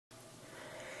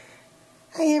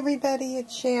Hi everybody,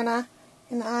 it's Shanna,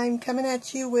 and I'm coming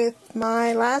at you with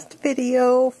my last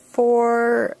video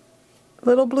for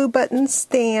little blue button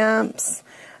stamps.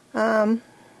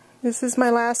 This is my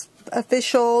last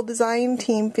official design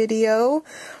team video,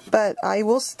 but I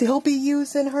will still be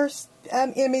using her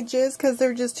images because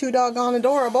they're just too doggone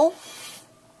adorable.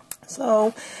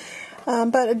 So,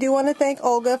 but I do want to thank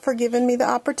Olga for giving me the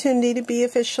opportunity to be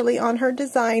officially on her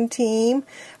design team.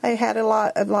 I had a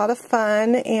lot of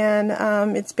fun,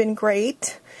 and it's been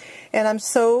great. And I'm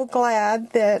so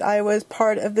glad that I was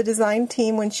part of the design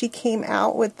team when she came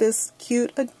out with this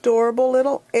cute, adorable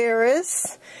little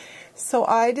Eris. So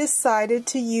I decided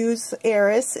to use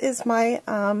Eris as my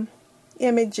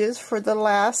images for the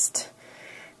last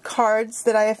cards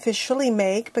that I officially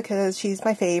make because she's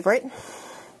my favorite.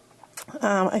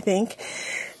 I think.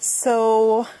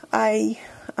 So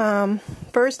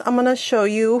first I'm going to show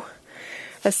you,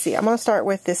 let's see, I'm going to start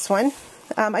with this one.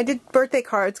 I did birthday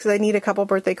cards because I need a couple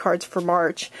birthday cards for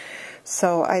March.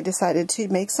 So I decided to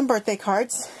make some birthday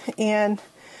cards. And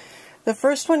the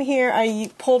first one here,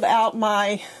 I pulled out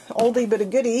my oldie but a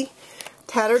goodie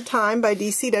Tattered Time by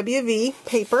DCWV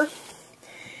paper.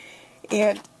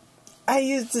 And I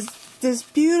used this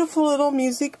beautiful little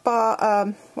music box,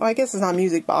 well, I guess it's not a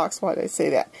music box, why did I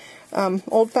say that?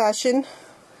 Old-fashioned,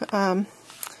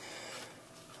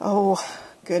 oh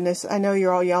goodness, I know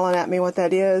you're all yelling at me what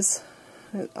that is.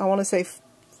 I want to say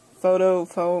photo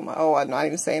foam, oh, I'm not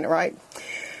even saying it right.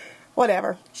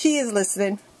 Whatever, she is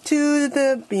listening to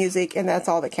the music, and that's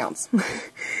all that counts.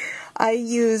 I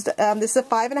used, this is a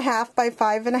 5.5 by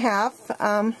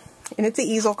 5.5, and it's an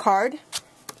easel card.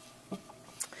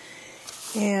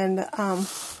 And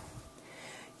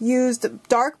used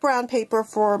dark brown paper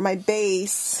for my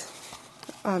base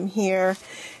here,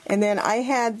 and then I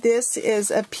had this is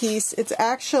a piece. It's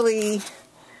actually,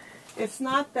 it's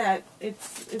not that,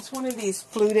 it's one of these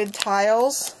fluted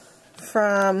tiles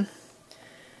from,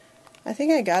 I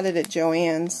think I got it at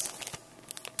Joann's.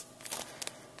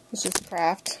 It's just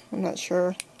craft, I'm not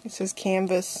sure. It says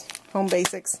Canvas Home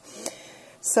Basics.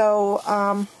 So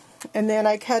and then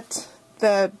I cut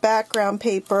the background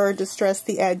paper, distressed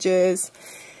the edges,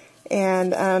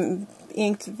 and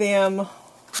inked them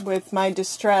with my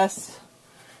Distress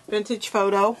Vintage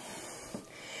Photo.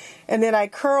 And then I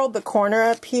curled the corner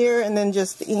up here and then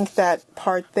just inked that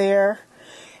part there.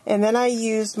 And then I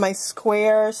used my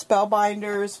square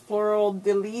Spellbinders Floral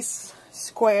Delice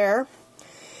square.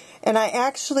 And I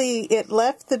actually, it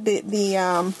left the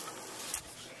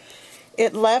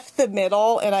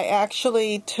middle, and I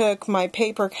actually took my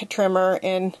paper trimmer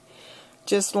and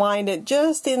just lined it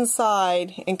just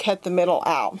inside and cut the middle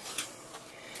out.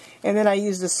 And then I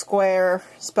used a square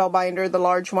Spellbinder, the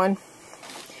large one,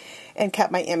 and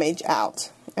cut my image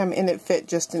out. And it fit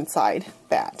just inside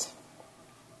that.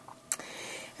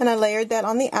 And I layered that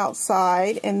on the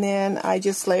outside, and then I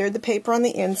just layered the paper on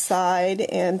the inside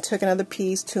and took another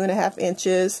piece, 2.5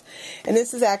 inches. And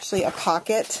this is actually a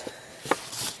pocket.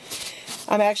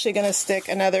 I'm actually going to stick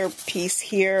another piece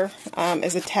here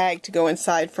as a tag to go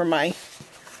inside for my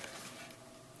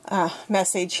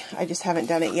message. I just haven't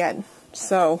done it yet,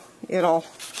 so it will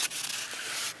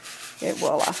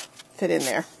fit in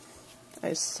there. I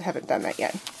just haven't done that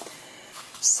yet.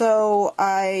 So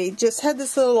I just had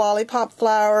this little lollipop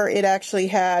flower. It actually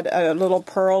had a little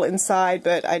pearl inside,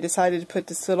 but I decided to put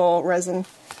this little resin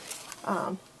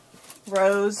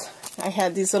rose. I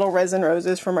had these little resin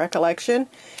roses from Recollection.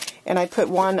 And I put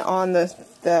one on the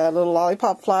little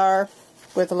lollipop flower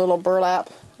with a little burlap.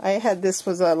 I had this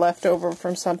was a leftover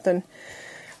from something.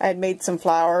 I had made some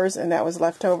flowers and that was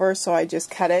leftover, so I just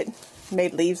cut it,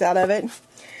 made leaves out of it.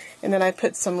 And then I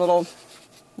put some little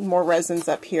more resins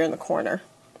up here in the corner.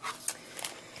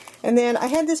 And then I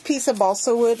had this piece of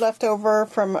balsa wood left over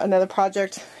from another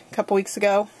project a couple weeks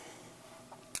ago.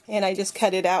 And I just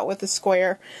cut it out with a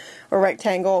square or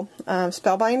rectangle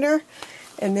Spellbinder.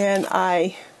 And then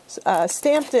I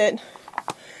stamped it.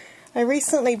 I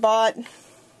recently bought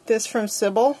this from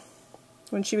Sybil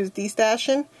when she was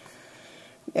destashing.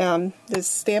 This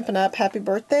Stampin' Up! Happy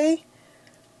Birthday.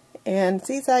 And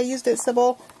see, I used it,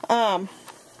 Sybil. And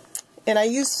I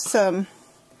used some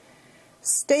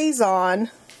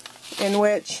Stays-On, in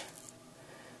which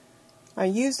I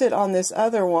used it on this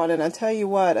other one. And I tell you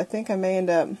what, I think I may end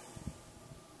up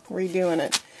redoing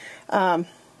it.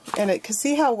 And it, cause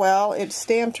see how well it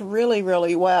stamped really,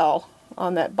 really well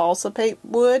on that balsa paper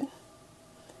wood.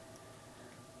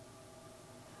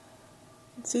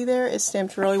 See there, it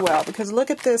stamped really well. Because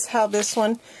look at this, how this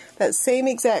one, that same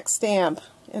exact stamp,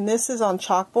 and this is on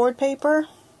chalkboard paper,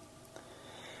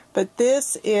 but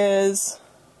this is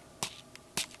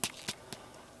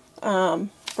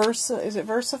is it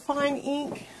VersaFine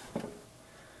ink?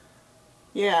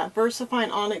 Yeah,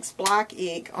 VersaFine Onyx Black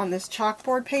ink on this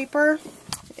chalkboard paper.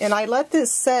 And I let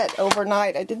this set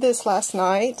overnight. I did this last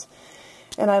night,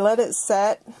 and I let it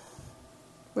set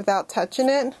without touching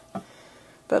it.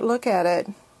 But look at it.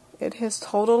 It has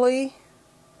totally,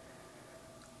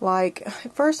 like,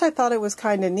 at first I thought it was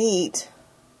kind of neat,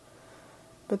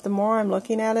 but the more I'm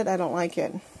looking at it, I don't like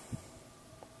it.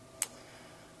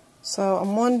 So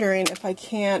I'm wondering if I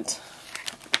can't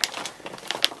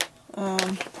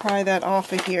pry that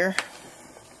off of here.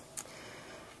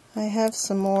 I have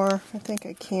some more. I think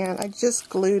I can. I just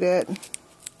glued it.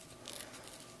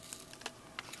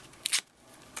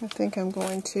 I think I'm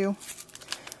going to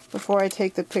before I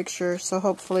take the picture. So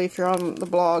hopefully if you're on the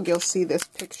blog you'll see this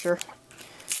picture.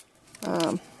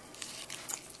 Because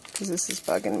this is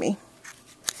bugging me.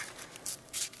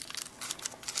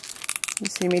 You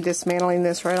see me dismantling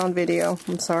this right on video.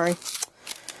 I'm sorry.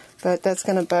 But that's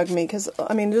going to bug me because,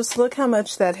 I mean, just look how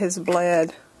much that has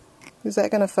bled. Is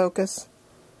that going to focus?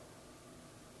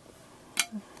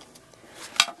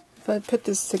 If I put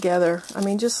this together, I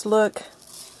mean, just look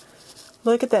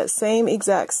at that same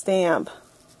exact stamp,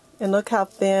 and look how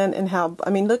thin and how,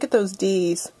 I mean, look at those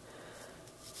D's,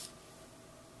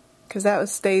 because that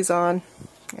stays on,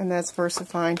 and that's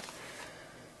VersaFine.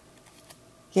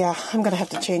 Yeah, I'm going to have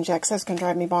to change that because that's going to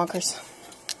drive me bonkers.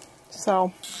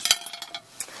 So,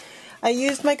 I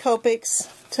used my Copics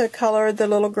to color the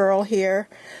little girl here,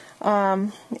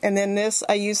 and then this,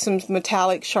 I used some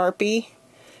metallic Sharpie.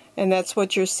 And that's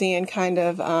what you're seeing kind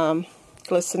of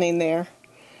glistening there.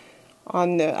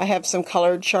 On the, I have some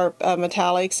colored sharp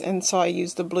metallics, and so I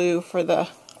used the blue for the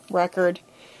record,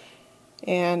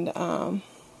 and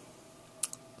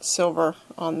silver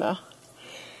on the,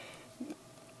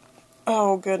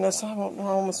 oh goodness, I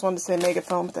almost wanted to say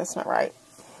megafoam, but that's not right.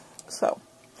 So,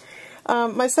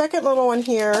 my second little one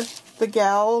here, the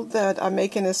gal that I'm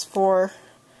making this for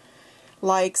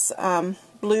likes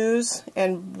blues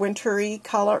and wintry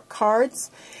color cards,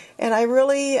 and I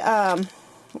really I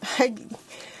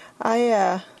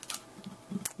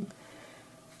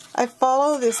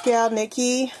follow this gal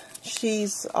Nikki.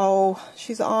 She's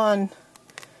on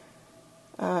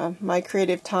My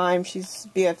Creative Time. She's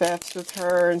BFFs with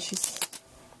her, and she's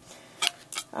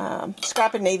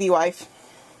Scrappin' Navy Wife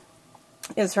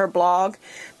is her blog,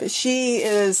 but she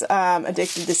is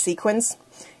addicted to sequins,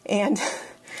 and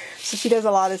so she does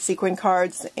a lot of sequin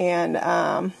cards,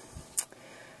 and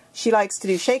she likes to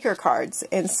do shaker cards.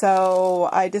 And so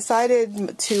I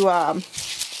decided to,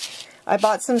 I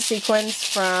bought some sequins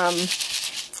from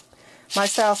My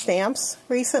Style Stamps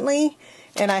recently,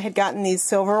 and I had gotten these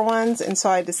silver ones, and so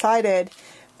I decided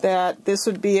that this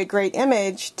would be a great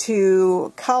image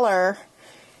to color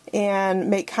and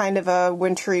make kind of a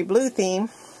wintry blue theme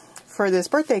for this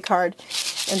birthday card.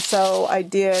 And so I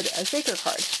did a shaker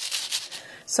card.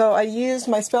 So I used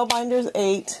my Spellbinders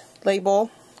 8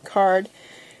 label card,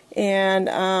 and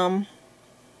I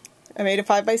made a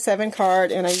 5x7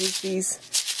 card, and I used these,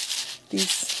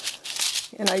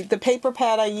 and the paper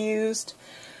pad I used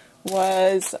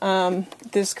was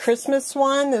this Christmas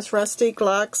one, this Rustic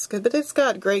Luxe, but it's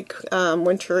got great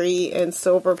wintry and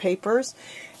silver papers.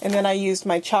 And then I used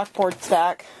my chalkboard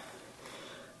stack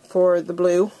for the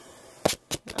blue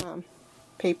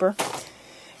paper.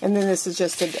 And then this is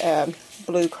just a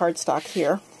blue cardstock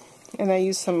here. And I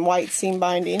used some white seam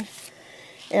binding.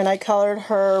 And I colored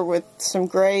her with some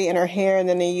gray in her hair, and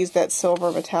then I used that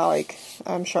silver metallic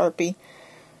Sharpie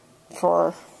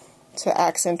to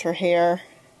accent her hair.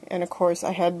 And of course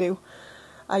I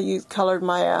colored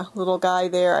my little guy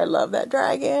there. I love that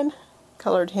dragon.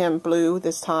 Colored him blue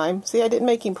this time. See, I didn't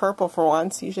make him purple for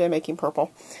once. Usually I make him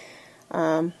purple.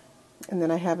 And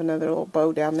then I have another little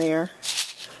bow down there.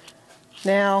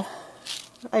 Now,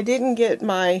 I didn't get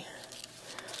my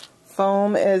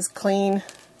foam as clean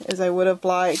as I would have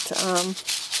liked.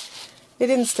 It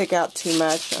didn't stick out too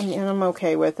much. I mean, I'm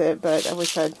okay with it, but I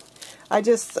wish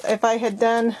if I had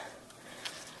done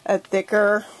a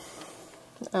thicker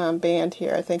band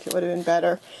here, I think it would have been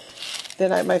better.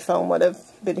 Then my foam would have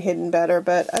been hidden better,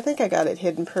 but I think I got it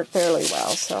hidden fairly well.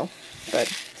 So,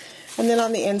 and then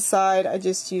on the inside, I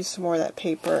just used some more of that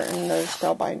paper and the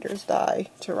Spellbinders die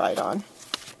to write on.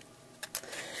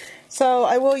 So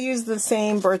I will use the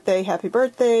same birthday, happy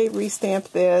birthday,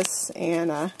 restamp this,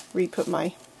 and re-put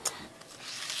my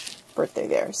birthday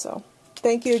there. So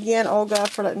thank you again, Olga,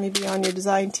 for letting me be on your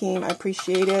design team. I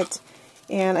appreciate it,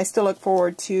 and I still look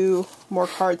forward to more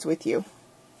cards with you.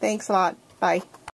 Thanks a lot. Bye.